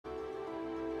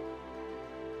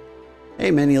Hey,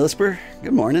 Mini Lisper.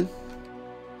 Good morning.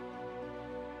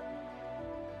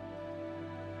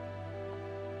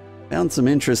 Found some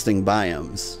interesting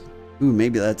biomes. Ooh,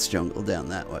 maybe that's jungle down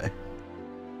that way.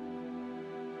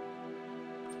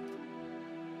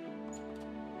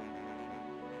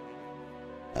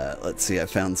 Let's see, I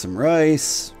found some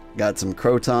rice, got some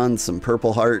crotons, some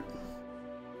purple heart.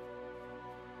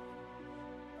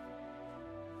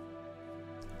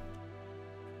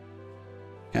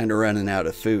 Kind of running out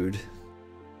of food.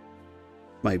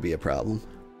 Might be a problem.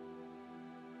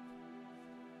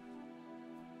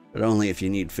 But only if you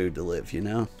need food to live, you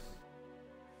know?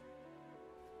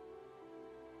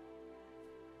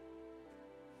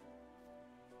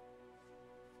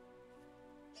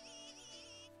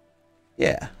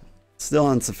 Yeah, still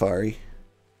on safari.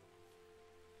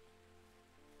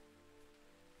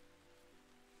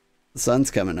 The sun's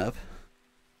coming up.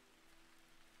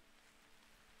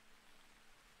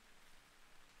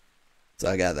 So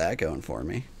I got that going for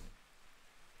me.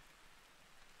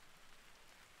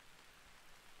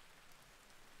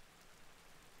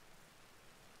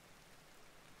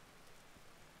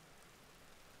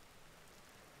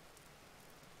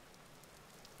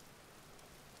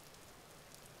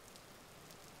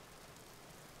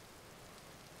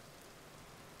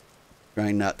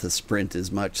 Trying not to sprint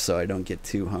as much so I don't get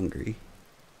too hungry.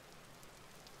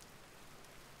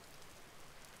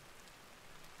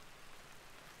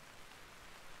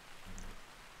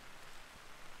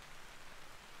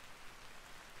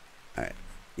 Alright,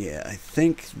 yeah, I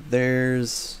think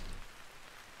there's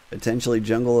potentially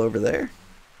jungle over there.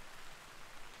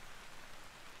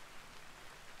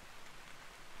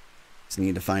 Just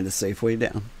need to find a safe way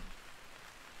down.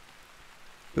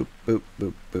 Boop, boop,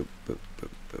 boop, boop, boop, boop,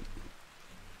 boop.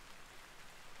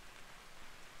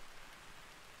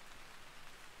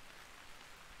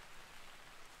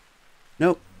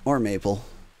 Nope, or maple.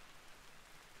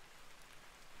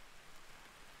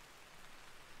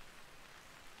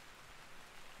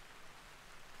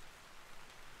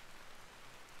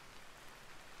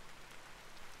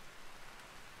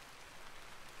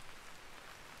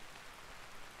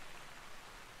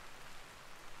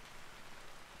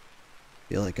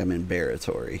 Feel like I'm in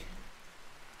Baratory.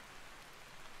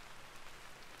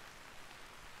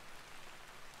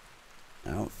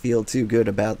 I don't feel too good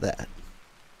about that.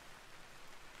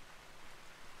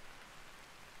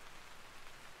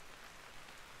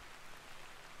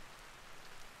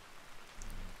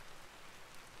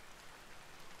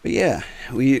 But yeah,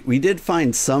 we did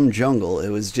find some jungle. It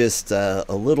was just a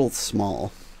little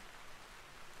small.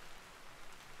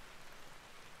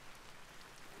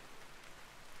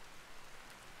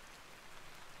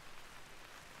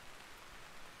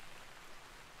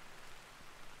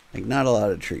 Like, not a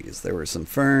lot of trees. There were some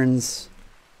ferns.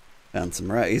 Found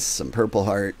some rice, some purple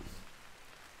heart.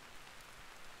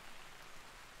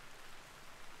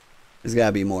 There's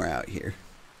gotta be more out here.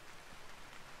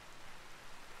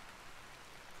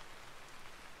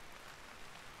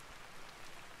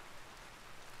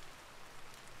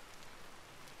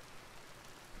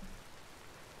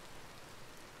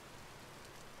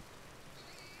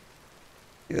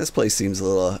 Yeah, this place seems a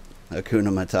little Hakuna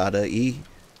Matata-y,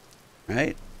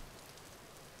 right?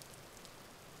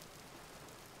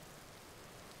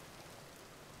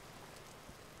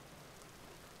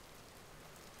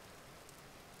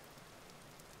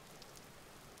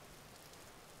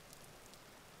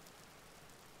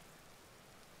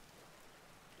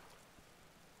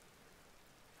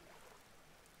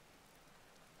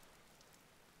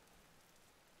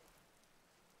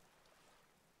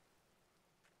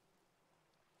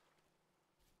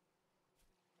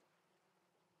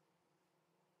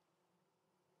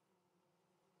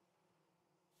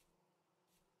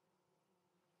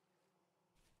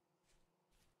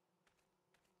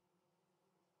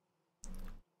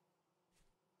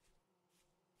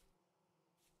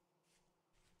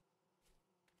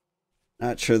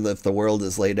 Not sure if the world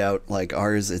is laid out like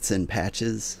ours, it's in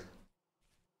patches.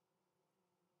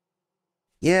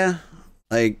 Yeah,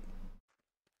 like,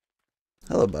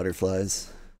 hello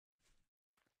butterflies.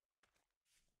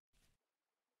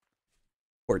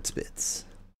 Quartz bits.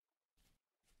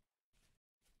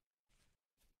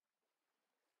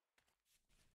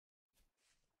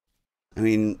 I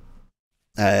mean,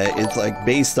 it's like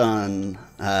based on,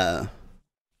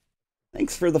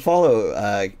 thanks for the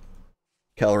follow,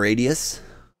 Calradius.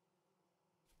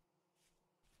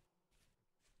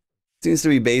 Seems to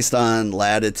be based on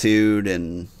latitude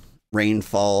and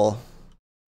rainfall.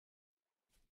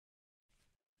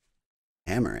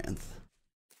 Amaranth.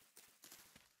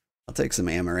 I'll take some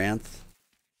amaranth.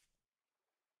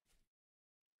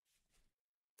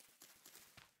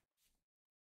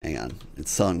 Hang on.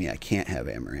 It's telling me I can't have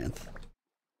amaranth.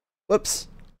 Whoops.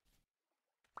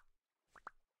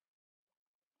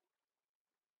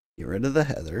 Get rid of the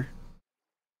heather.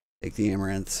 Take the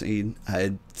amaranth seed.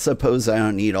 I suppose I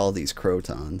don't need all these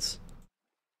crotons.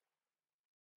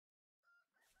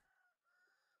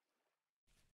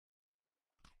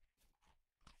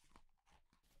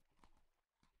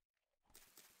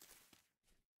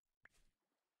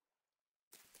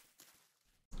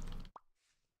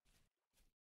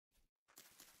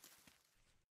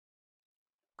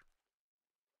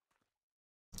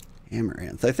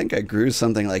 Amaranth. I think I grew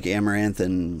something like amaranth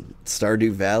in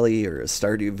Stardew Valley or a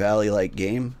Stardew Valley-like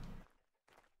game.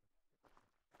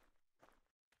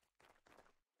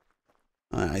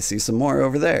 I see some more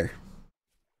over there.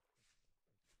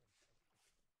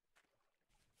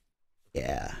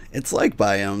 Yeah, it's like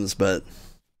biomes, but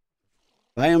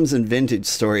biomes in Vintage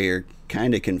Story are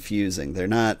kind of confusing. They're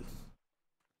not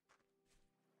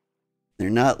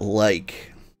like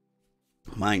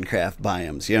Minecraft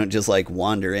biomes. You don't just like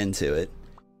wander into it.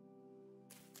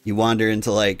 You wander into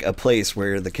like a place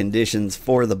where the conditions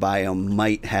for the biome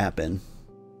might happen.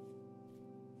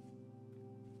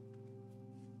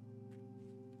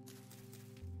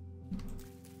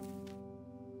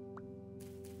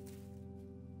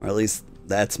 Or at least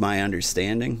that's my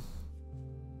understanding.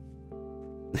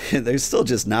 There's still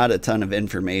just not a ton of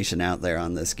information out there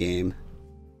on this game.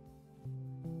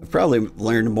 I've probably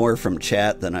learned more from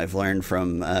chat than I've learned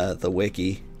from the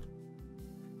wiki.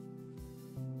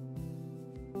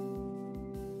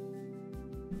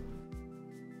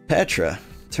 Petra,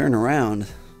 turn around.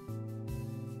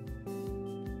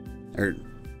 Or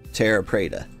Terra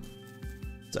Preta.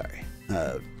 Sorry.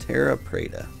 Terra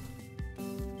Preta.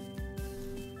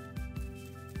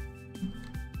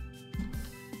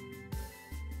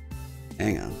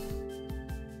 Hang on.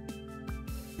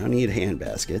 I don't need hand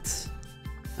baskets.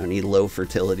 I don't need low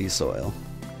fertility soil.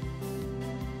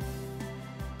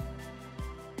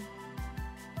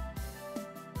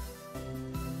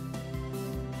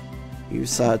 You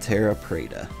saw Terra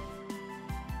Preta.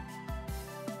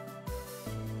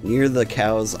 Near the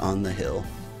cows on the hill.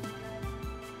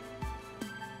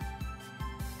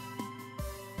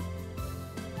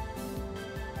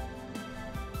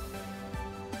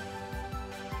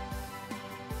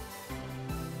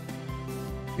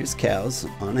 Here's cows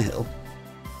on a hill.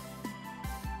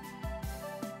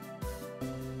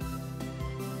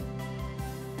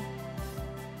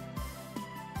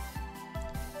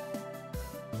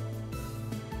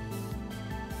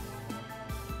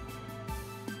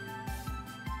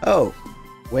 Oh,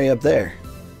 way up there.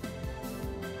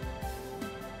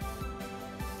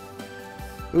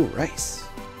 Ooh, rice.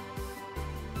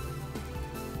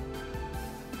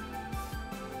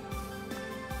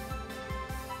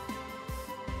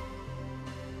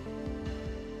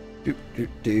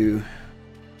 Do.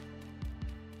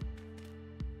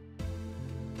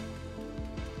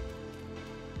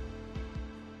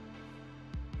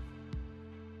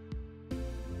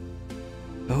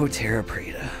 Oh, Terra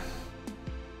Preta.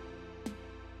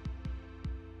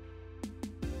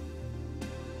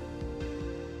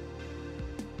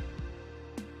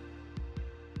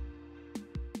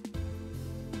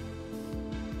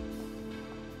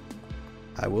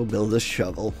 I will build a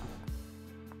shovel.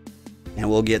 And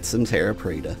we'll get some Terra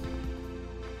Preta.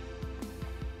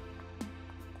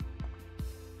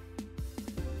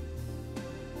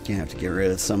 Gonna have to get rid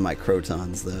of some of my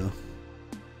crotons, though.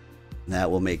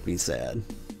 That will make me sad.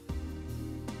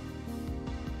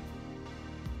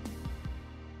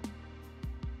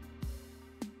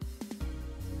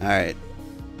 Alright.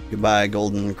 Goodbye,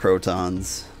 golden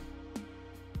crotons.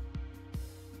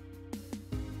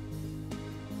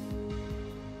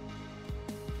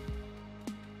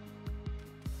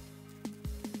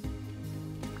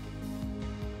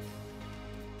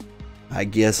 I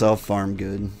guess I'll farm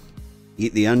good.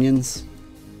 Eat the onions?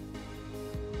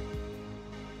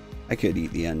 I could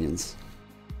eat the onions.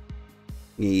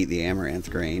 You eat the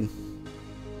amaranth grain.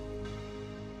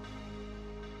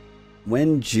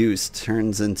 When juice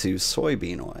turns into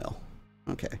soybean oil.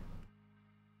 Okay.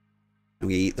 I'm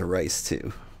gonna eat the rice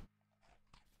too.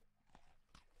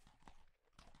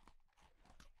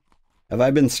 Have I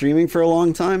been streaming for a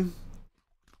long time?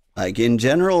 Like in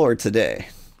general or today?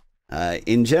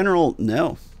 In general,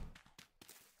 no.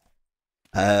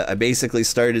 I basically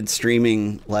started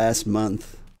streaming last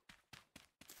month.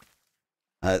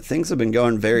 Things have been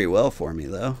going very well for me,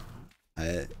 though.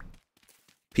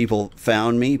 People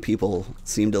found me. People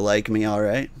seem to like me all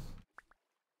right.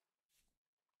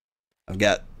 I've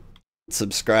got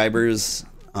subscribers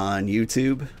on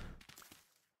YouTube.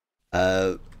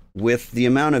 with the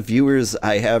amount of viewers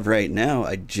I have right now,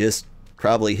 I just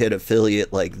probably hit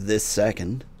affiliate like this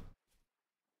second.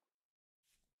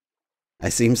 I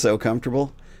seem so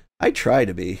comfortable. I try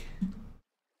to be.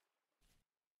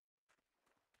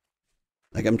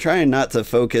 Like, I'm trying not to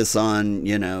focus on,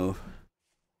 you know,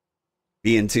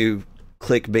 being too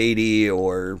clickbaity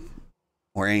or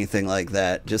anything like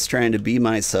that. Just trying to be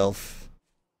myself.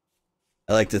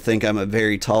 I like to think I'm a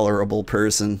very tolerable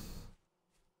person.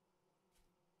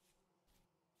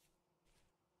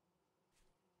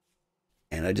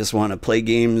 And I just want to play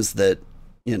games that,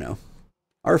 you know,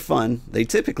 are fun. They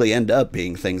typically end up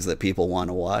being things that people want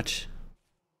to watch.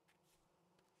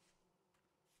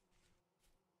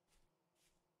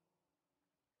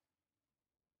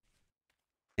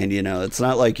 And, you know, it's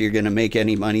not like you're going to make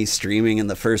any money streaming in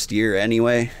the first year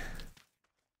anyway.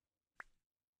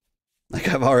 Like,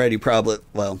 I've already probably,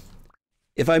 well,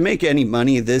 if I make any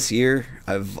money this year,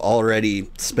 I've already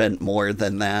spent more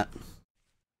than that.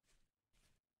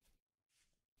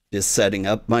 Just setting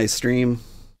up my stream.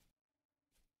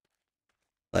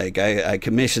 Like, I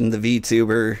commissioned the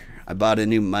VTuber, I bought a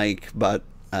new mic, bought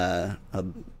a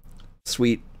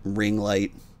sweet ring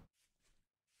light.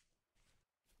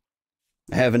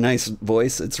 I have a nice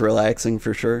voice, it's relaxing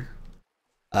for sure.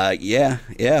 Yeah,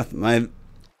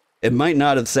 it might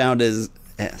not have sounded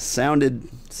as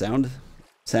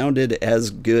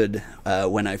good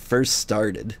when I first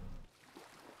started,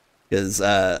 because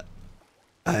I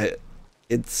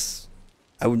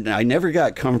never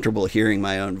got comfortable hearing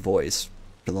my own voice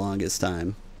for the longest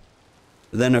time.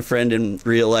 Then a friend in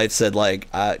real life said, like,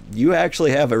 you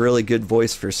actually have a really good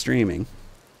voice for streaming.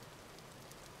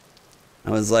 I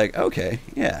was like, okay,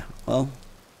 yeah, well,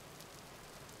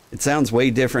 it sounds way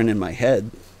different in my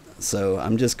head, so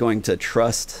I'm just going to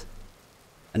trust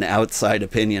an outside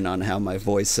opinion on how my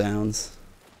voice sounds.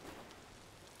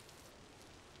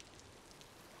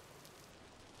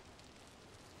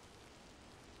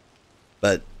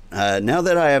 But now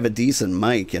that I have a decent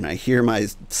mic and I hear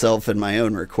myself in my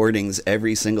own recordings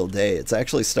every single day, it's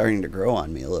actually starting to grow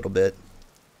on me a little bit.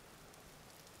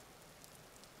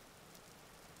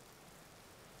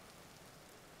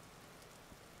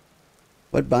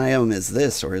 What biome is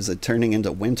this, or is it turning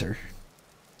into winter?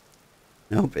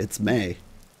 Nope, it's May.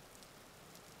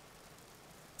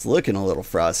 It's looking a little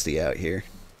frosty out here.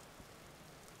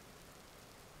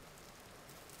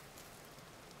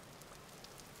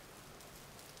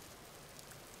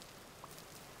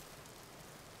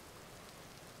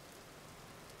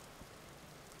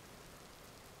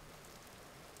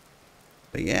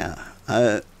 But yeah,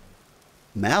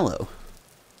 mallow.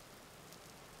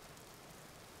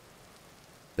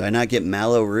 Do I not get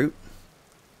mallow root?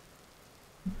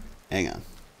 Hang on.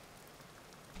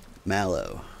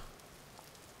 Mallow.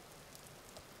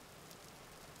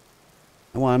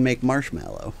 I want to make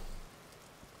marshmallow.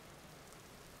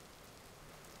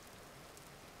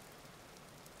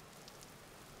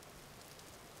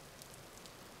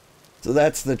 So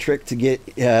that's the trick to get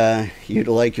you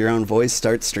to like your own voice,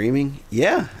 start streaming?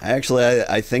 Yeah, actually,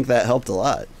 I think that helped a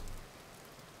lot.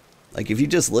 Like, if you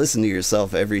just listen to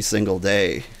yourself every single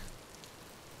day,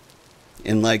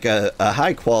 in like a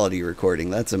high quality recording,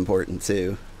 that's important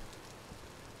too.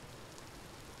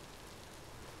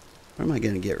 What am I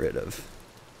going to get rid of?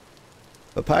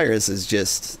 Papyrus is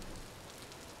just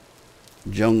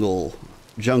jungle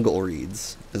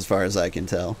reeds, as far as I can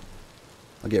tell.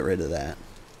 I'll get rid of that.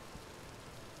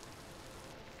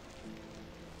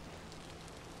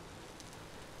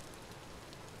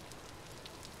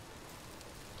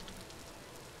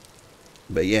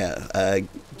 But yeah,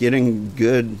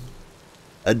 getting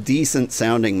a decent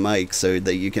sounding mic so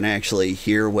that you can actually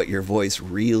hear what your voice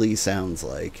really sounds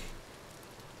like.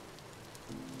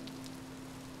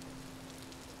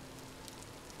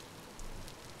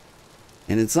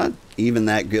 And it's not even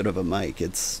that good of a mic.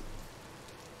 It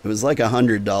was like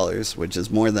 $100, which is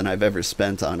more than I've ever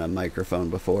spent on a microphone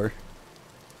before.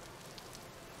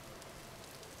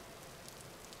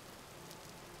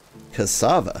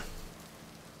 Cassava.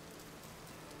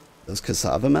 Those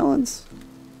cassava melons?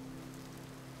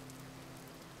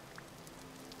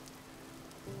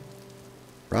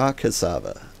 Raw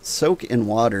cassava. Soak in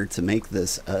water to make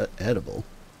this edible.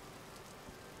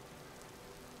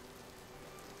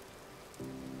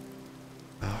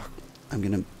 Oh, I'm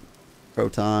gonna...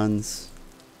 Protons.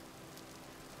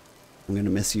 I'm gonna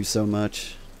miss you so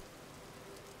much.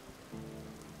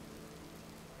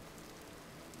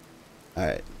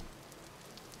 Alright.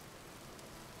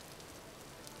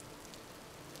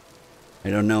 I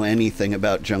don't know anything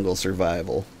about jungle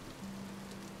survival,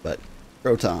 but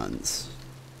protons.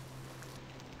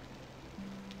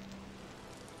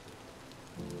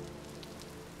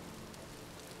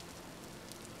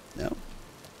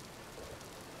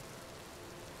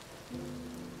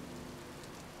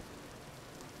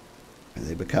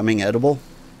 becoming edible?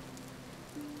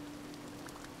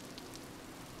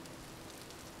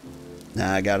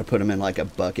 Nah, I gotta put them in like a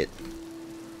bucket.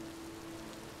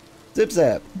 Zip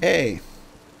Zap, hey!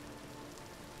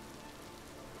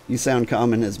 You sound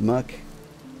common as muck.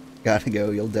 Gotta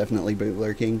go, you'll definitely be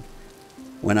lurking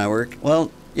when I work.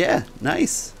 Well, yeah,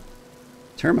 nice.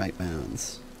 Termite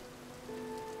mounds.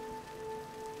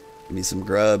 Give me some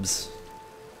grubs.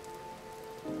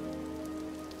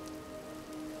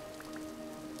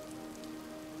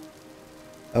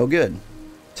 Oh good.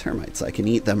 Termites, I can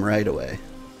eat them right away.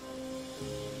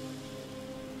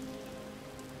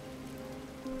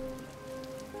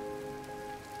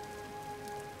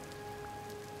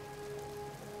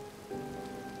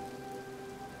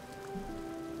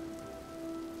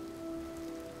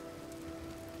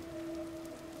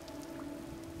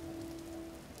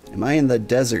 Am I in the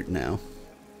desert now?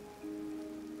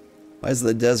 Why is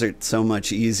the desert so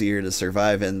much easier to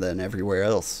survive in than everywhere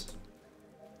else?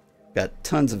 Got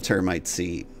tons of termites to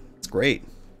eat. It's great.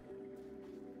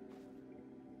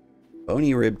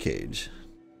 Bony rib cage.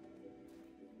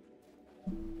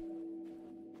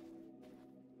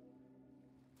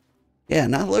 Yeah,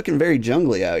 not looking very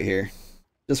jungly out here.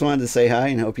 Just wanted to say hi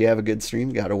and hope you have a good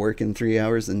stream. Gotta work in 3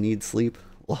 hours and need sleep.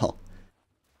 Well,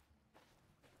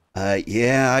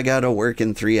 yeah, I gotta work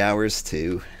in 3 hours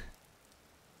too.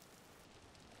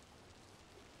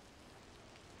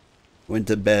 Went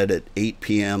to bed at 8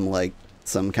 p.m. like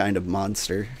some kind of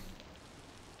monster.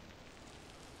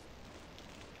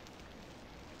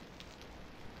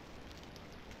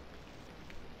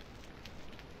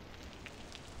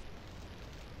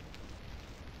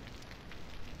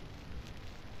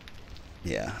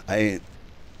 Yeah, I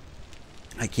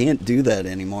can't do that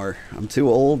anymore. I'm too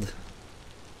old.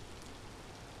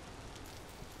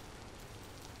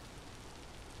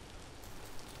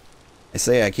 I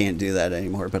say I can't do that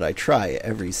anymore, but I try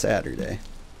every Saturday.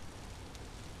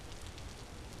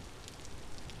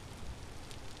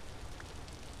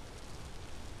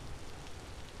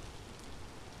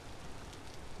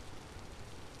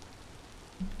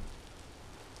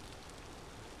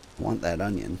 I want that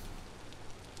onion.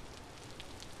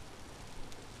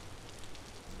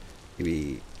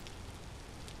 Maybe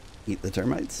eat the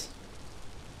termites?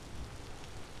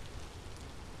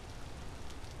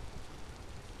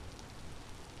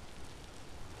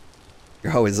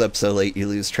 You're always up so late you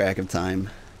lose track of time.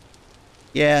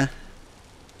 Yeah.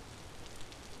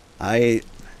 It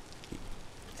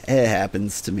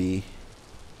happens to me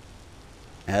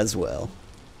as well.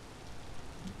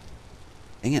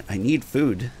 Dang it, I need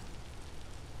food.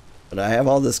 But I have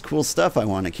all this cool stuff I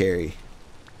want to carry.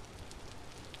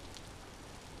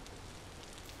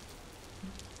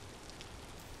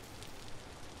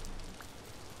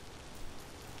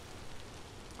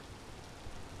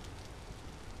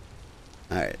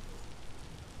 Alright.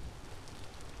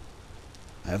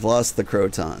 I've lost the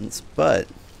crotons, but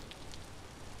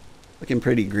looking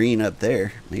pretty green up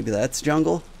there. Maybe that's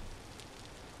jungle?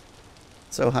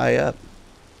 So high up.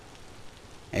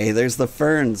 Hey, there's the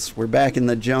ferns. We're back in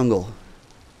the jungle.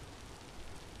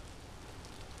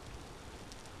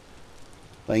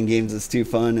 Playing games is too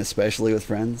fun, especially with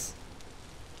friends.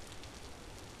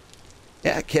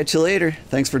 Yeah, catch you later.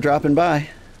 Thanks for dropping by.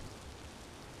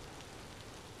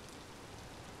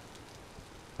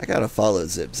 I gotta follow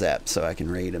Zip Zap so I can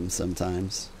raid him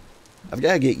sometimes. I've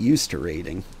gotta get used to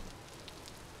raiding.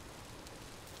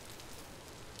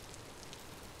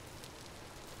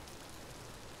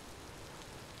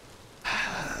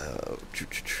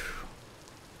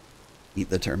 Eat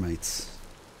the termites.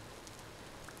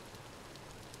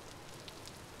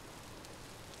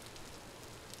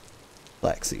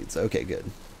 Flax seeds. Okay, good.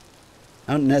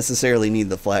 I don't necessarily need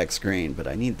the flax grain, but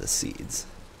I need the seeds.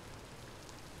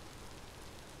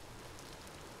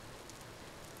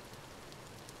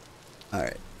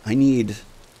 Alright, I need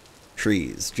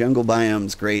trees. Jungle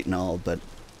biomes, great and all, but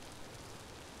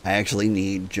I actually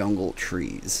need jungle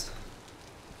trees.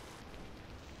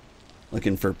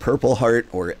 Looking for purple heart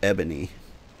or ebony.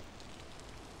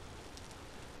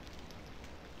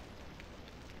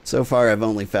 So far I've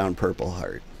only found purple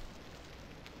heart.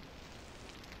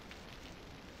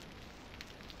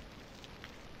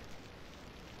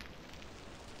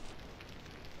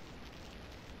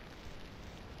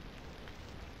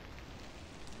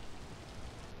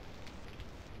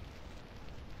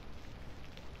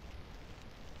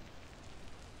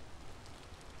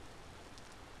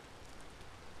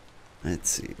 Let's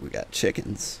see, we got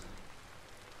chickens.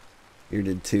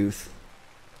 Bearded tooth.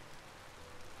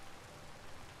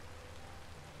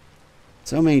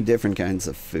 So many different kinds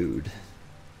of food.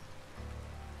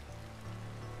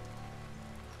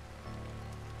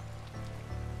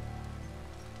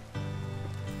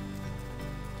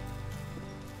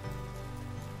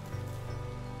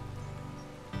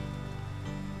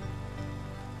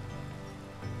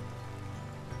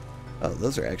 Oh,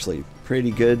 those are actually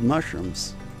pretty good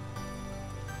mushrooms.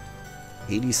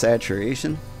 80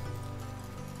 saturation.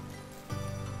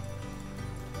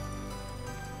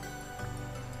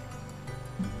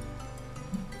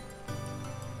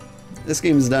 This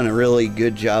game's done a really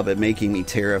good job at making me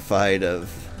terrified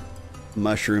of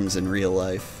mushrooms in real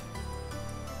life.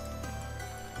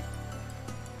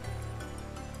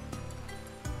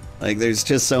 Like, there's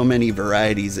just so many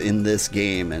varieties in this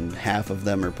game, and half of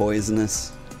them are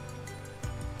poisonous.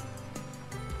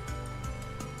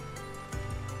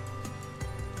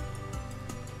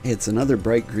 It's another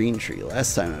bright green tree.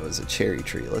 Last time it was a cherry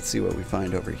tree. Let's see what we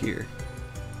find over here.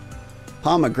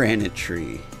 Pomegranate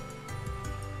tree.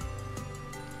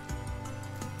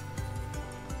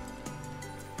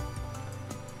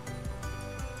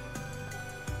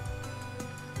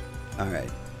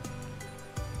 Alright.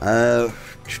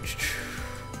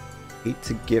 Hate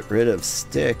to get rid of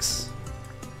sticks,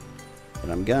 but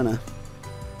I'm gonna.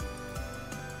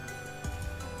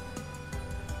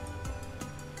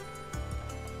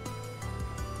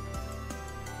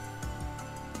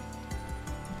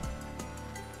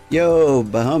 Yo,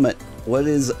 Bahamut, what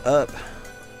is up?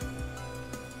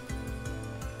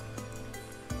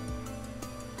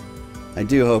 I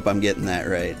do hope I'm getting that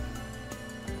right.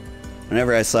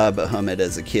 Whenever I saw Bahamut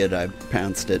as a kid, I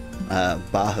pronounced it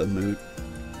Bahamut.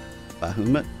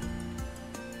 Bahamut?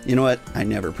 You know what? I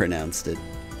never pronounced it.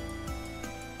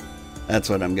 That's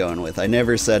what I'm going with. I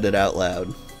never said it out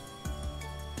loud.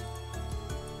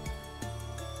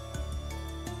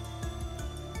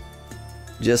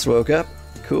 Just woke up?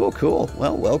 Cool, cool.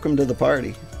 Well, welcome to the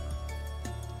party.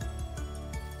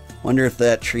 Wonder if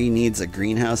that tree needs a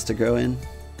greenhouse to grow in?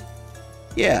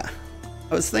 Yeah,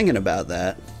 I was thinking about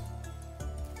that.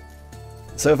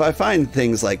 So if I find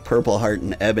things like purple heart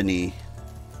and ebony,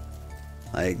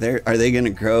 like are they going to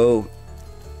grow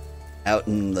out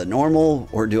in the normal,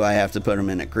 or do I have to put them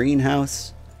in a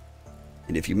greenhouse?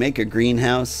 And if you make a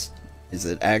greenhouse, is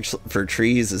it actually for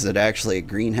trees? Is it actually a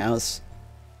greenhouse,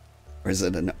 or is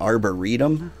it an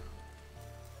arboretum?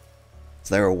 Is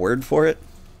there a word for it?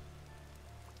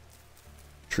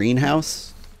 Treenhouse?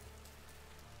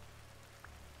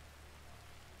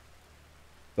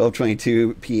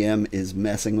 12:22 p.m. is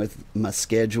messing with my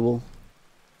schedule.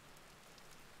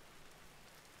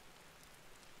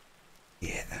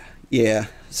 Yeah,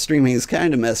 streaming has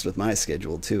kind of messed with my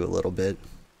schedule too a little bit.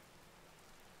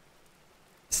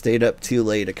 Stayed up too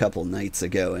late a couple nights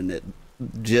ago, and it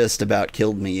just about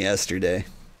killed me yesterday.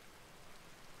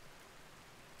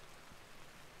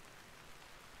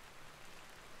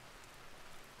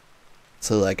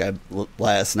 So like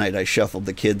last night I shuffled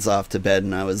the kids off to bed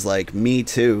and I was like, me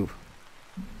too.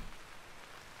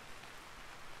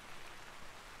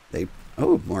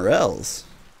 Oh, morels.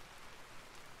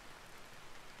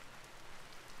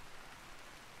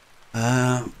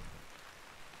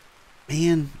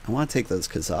 Man, I want to take those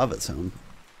cassavas home.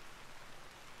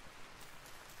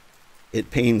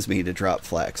 It pains me to drop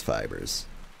flax fibers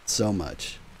so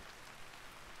much.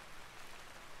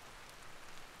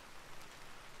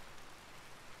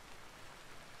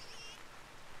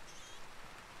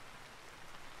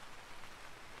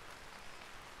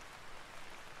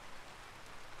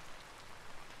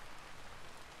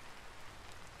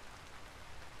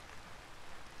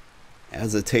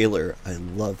 As a tailor, I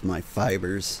love my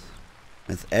fibers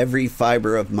with every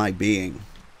fiber of my being.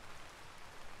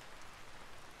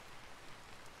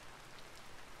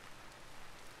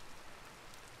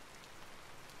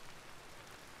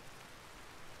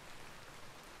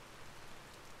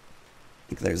 I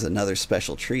think there's another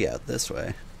special tree out this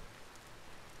way.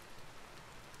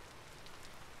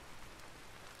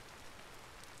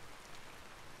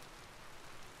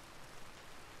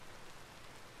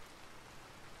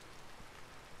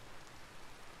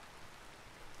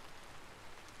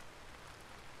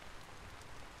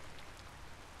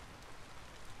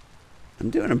 I'm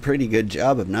doing a pretty good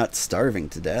job of not starving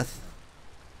to death.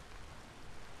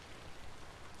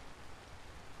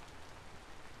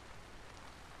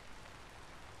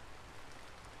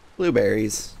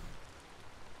 Blueberries.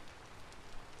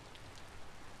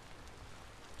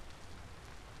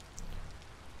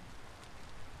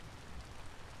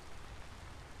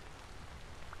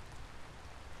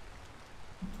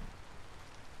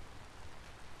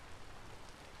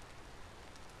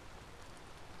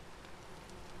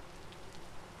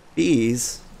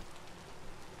 Bees.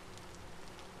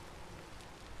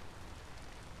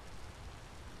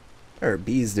 What are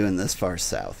bees doing this far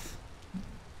south?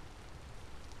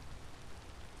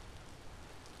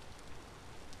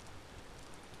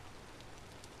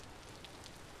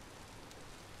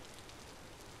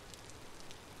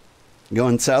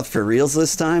 Going south for reals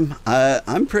this time?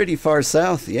 I'm pretty far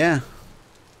south, yeah.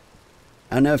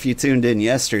 I don't know if you tuned in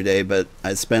yesterday, but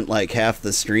I spent like half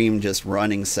the stream just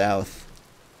running south.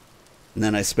 And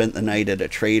then I spent the night at a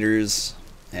trader's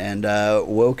and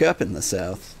woke up in the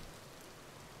south.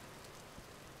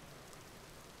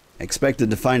 Expected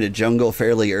to find a jungle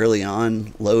fairly early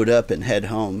on, load up and head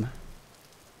home.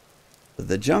 But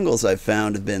the jungles I've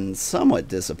found have been somewhat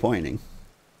disappointing.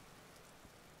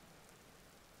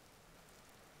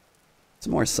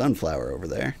 Some more sunflower over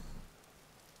there.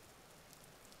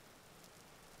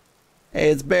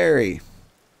 Hey, it's Barry.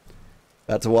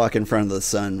 About to walk in front of the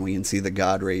sun. We can see the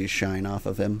God rays shine off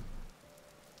of him.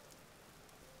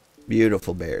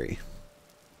 Beautiful Barry.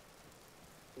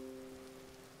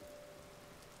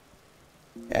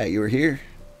 Yeah, you were here?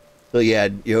 So you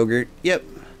had yogurt? Yep.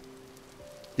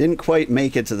 Didn't quite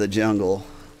make it to the jungle,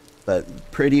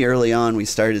 but pretty early on we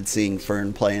started seeing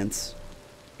fern plants.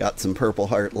 Got some purple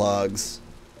heart logs,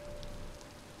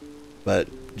 but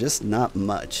just not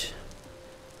much.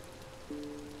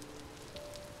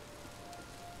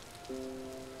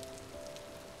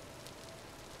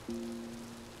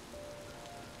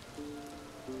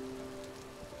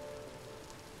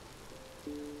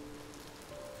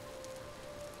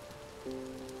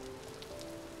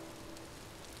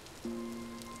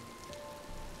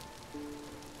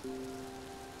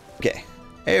 Okay.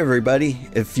 Hey everybody,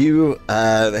 if you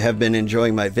have been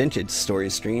enjoying my vintage story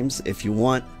streams, if you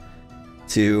want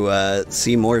to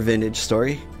see more vintage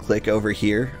story, click over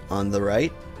here on the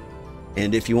right.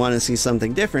 And if you want to see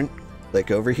something different,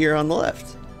 click over here on the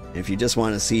left. If you just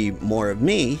want to see more of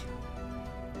me,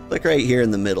 click right here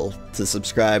in the middle to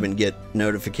subscribe and get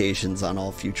notifications on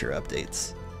all future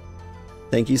updates.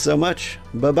 Thank you so much.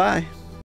 Bye-bye.